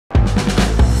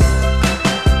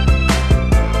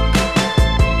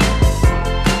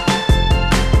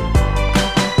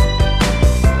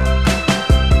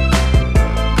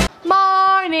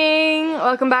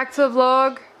Welcome back to the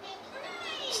vlog.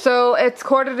 So it's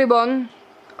 1:45.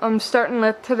 I'm starting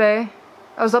late today.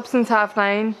 I was up since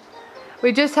 9:30.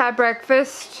 We just had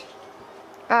breakfast.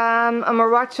 And we're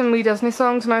watching wee Disney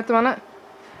songs now at the minute.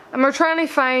 And we're trying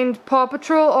to find Paw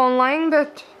Patrol online,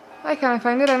 but I can't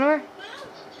find it anywhere.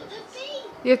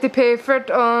 You have to pay for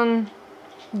it on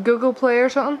Google Play or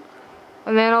something.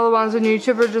 And then all the ones on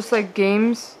YouTube are just like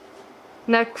games.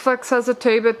 Netflix has it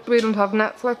too, but we don't have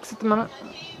Netflix at the minute.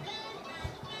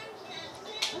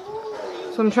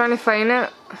 So I'm trying to find it.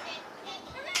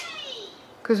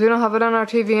 Because we don't have it on our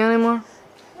TV anymore.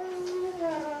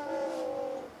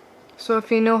 So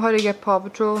if you know how to get Paw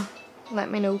Patrol,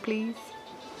 let me know please.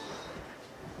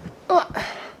 Oh,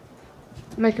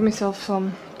 making myself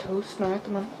some toast now at the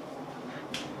minute.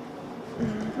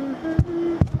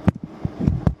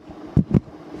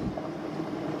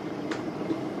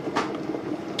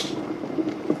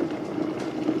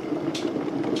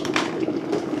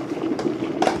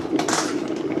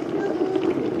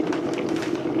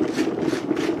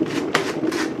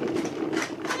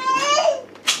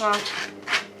 Wow.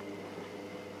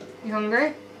 You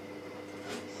hungry?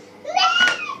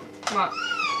 What?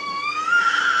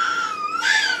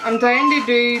 I'm trying to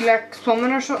do like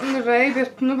swimming or something today,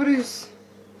 but nobody's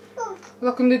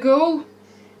looking to go.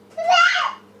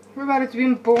 We're about to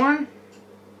be born.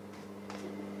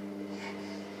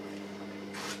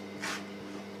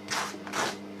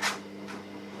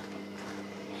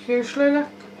 Seriously, look.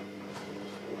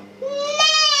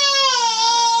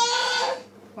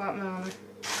 What, Melanie?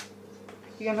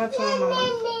 You can have some of mine.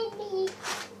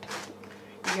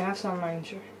 You can have some of mine,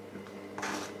 sure.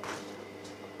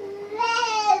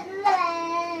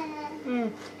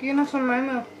 You can have some of mine,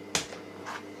 Mel.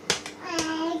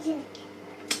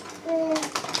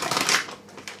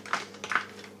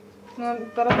 No,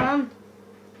 that a man.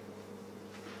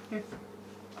 Here.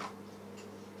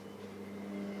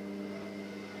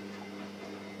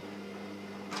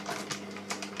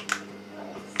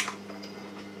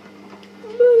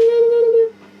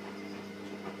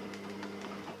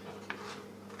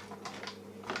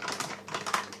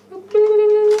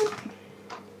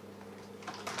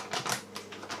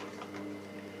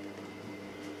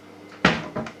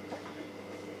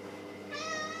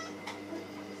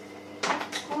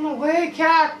 Go away,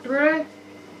 cat, right?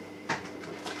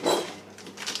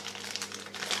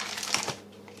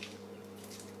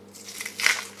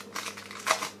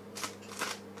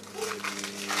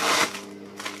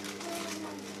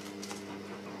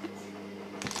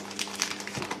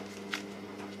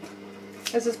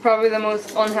 This is probably the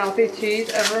most unhealthy cheese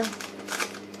ever.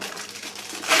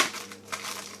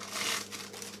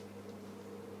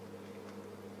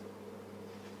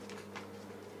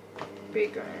 Be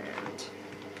grand.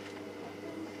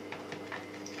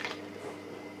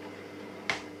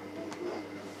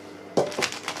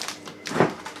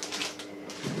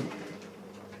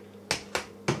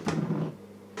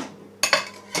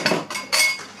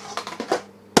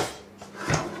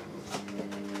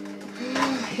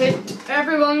 Hit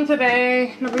everyone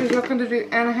today. Nobody's looking to do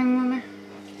anything with me.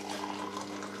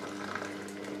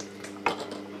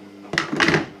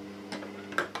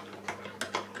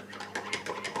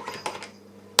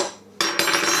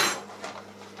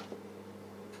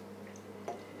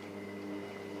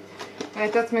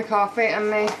 Right, that's my coffee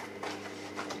and my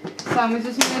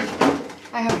sandwiches made.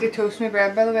 I have to toast my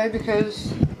bread, by the way,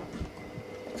 because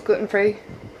it's gluten free.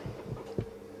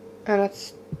 And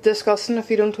it's disgusting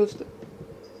if you don't toast it.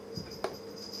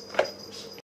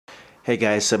 Hey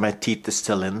guys, so my teeth is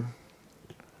still in.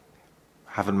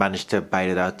 Haven't managed to bite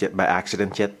it out yet by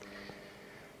accident yet.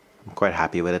 I'm quite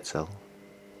happy with it, so.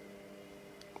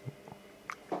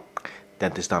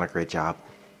 Dentist done a great job.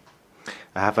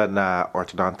 I have an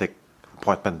orthodontic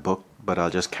appointment booked, but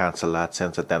I'll just cancel that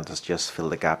since the dentist just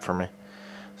filled the gap for me.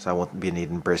 So I won't be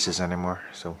needing braces anymore,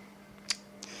 so.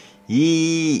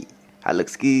 Yee! That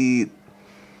looks good.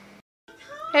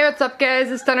 Hey, what's up guys?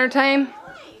 It's dinner time.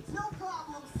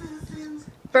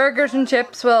 Burgers and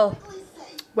chips, well,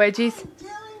 wedgies.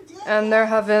 And they're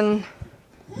having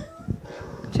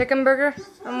chicken burger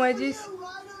and wedgies.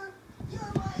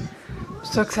 I'm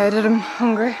so excited, I'm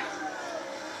hungry.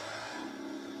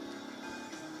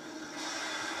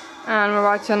 And we're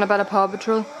watching a bit of Paw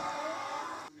Patrol.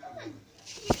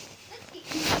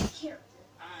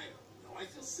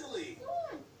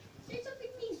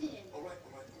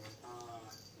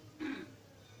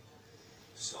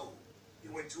 So,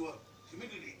 you went to a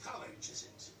community college, is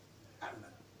it? And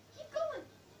keep going.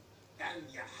 And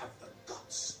you have the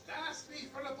guts to ask me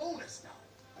for the bonus now.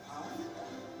 Huh?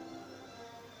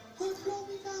 Well, throw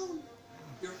me down.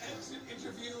 Your exit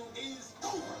interview is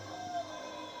over.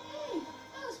 Hey,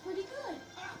 pretty good.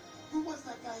 Who was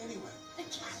that guy anyway? The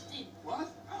captain. What?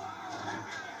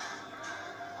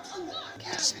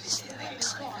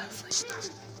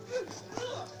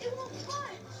 It won't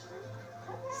punch.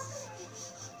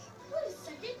 Wait a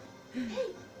second. Hey,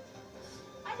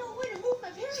 I know where to move my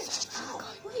parents.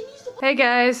 We can use the. Hey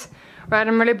guys, right,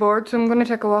 I'm really bored, so I'm going to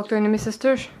take a walk down to my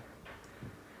sister's.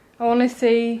 I want to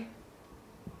see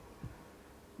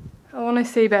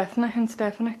Bethany and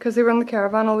Stephanie because they were in the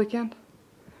caravan all weekend.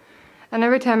 And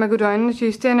every time I go down on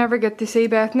Tuesday I never get to see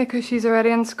Bethany because she's already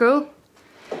in school.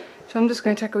 So I'm just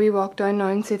going to take a wee walk down now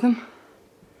and see them.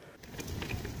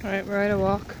 Alright, we're out a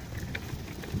walk.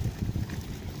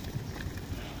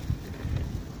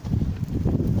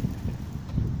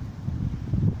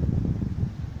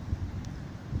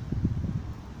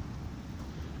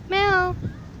 Meow.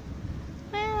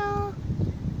 Meow.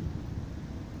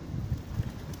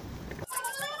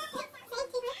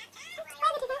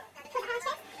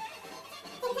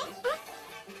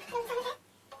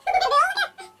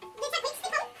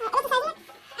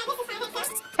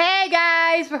 Hey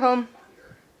guys, we're home.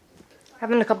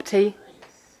 Having a cup of tea.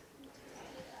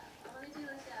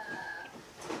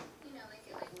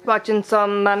 Watching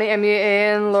some Manny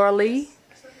MUA and Laura Lee.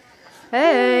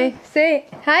 Hey, say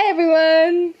hi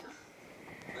everyone.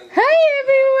 Hi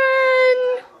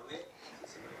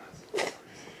everyone.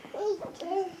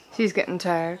 She's getting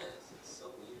tired.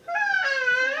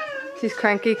 She's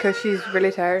cranky because she's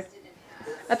really tired.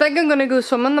 I think I'm gonna go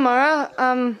swimming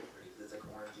tomorrow.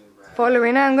 For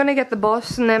Lorena, I'm gonna get the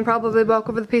bus and then probably walk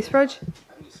over the Peace Bridge.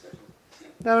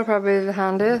 That'll probably be the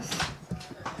handiest.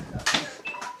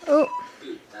 Oh,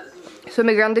 so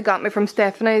my granddad got me from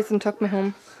Stephanie's and took me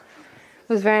home. It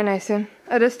was very nice of him.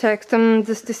 I just texted him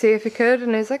just to see if he could,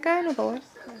 and he's like, "I no bother."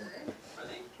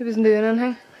 He wasn't doing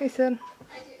anything, he said.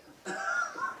 So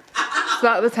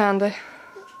that was handy.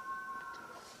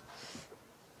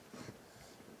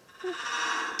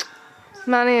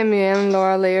 Manny and me and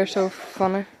Laura Lee are so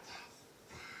funny.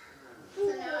 So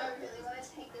now I really want to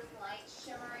take this light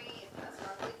shimmery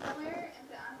sparkly color and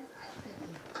put on his eyes.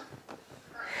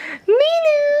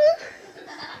 Minu!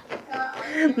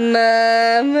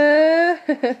 Mama!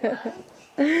 Mama!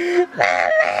 I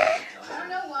don't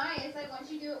know why. It's like once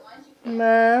you do it once, you can't.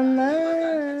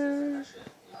 Mama!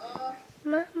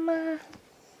 Mama!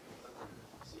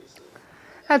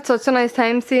 Had such a nice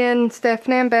time seeing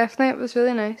Stephanie and Bethany. It was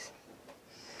really nice.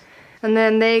 And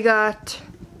then they got,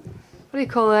 what do you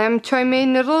call them? Chow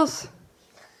mein noodles.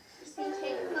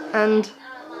 And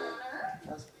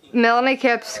Melanie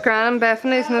kept scanning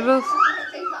Bethany's noodles.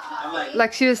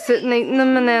 Like she was sitting eating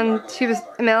them, and then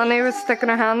Melanie was sticking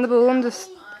her hand in the bowl and just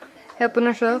helping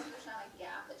herself.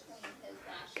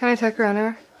 Can I take her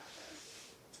anywhere?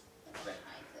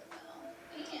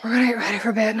 We're gonna get ready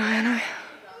for bed now anyway.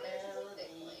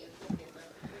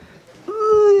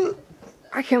 Ooh,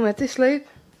 I can't wait to sleep.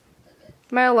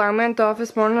 My alarm went off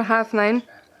this morning at 9:30.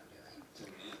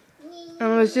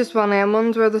 And it was just one of them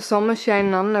ones where the sun was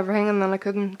shining on and everything, and then I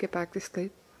couldn't get back to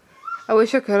sleep. I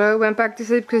wish I could have went back to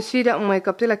sleep because she didn't wake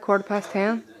up till like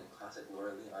 10:15.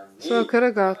 So I could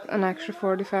have got an extra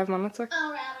 45 minutes. Like.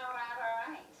 Alright.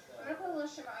 We're gonna put a little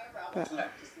shimmer on your brow. But,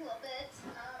 Just a little bit.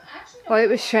 Actually, while it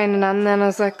was shining on, then I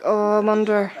was like, oh, I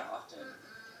wonder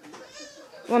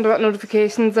what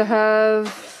notifications I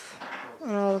have.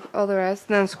 And all the rest,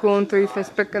 and then scrolling through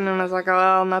Facebook, and then I was like, oh,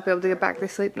 I'll not be able to get back to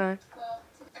sleep now.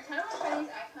 I kind of want to try these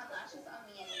icon lashes on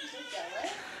me, and I'm just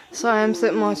jealous. So I am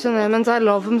sitting watching them, and I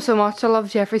love them so much. I love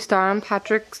Jeffree Star and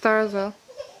Patrick Star as well.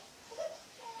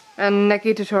 And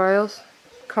Nikki Tutorials.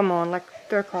 Come on, like,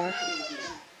 they're class.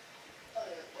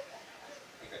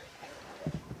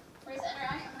 Right.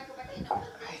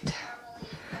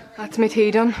 That's my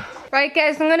tea done. Right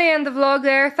guys, I'm going to end the vlog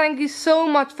there. Thank you so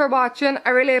much for watching.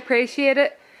 I really appreciate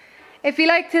it. If you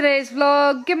liked today's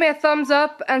vlog, give me a thumbs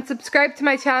up and subscribe to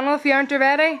my channel if you aren't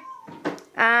already.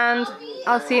 And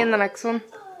I'll see you in the next one.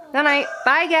 Good night.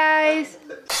 Bye guys.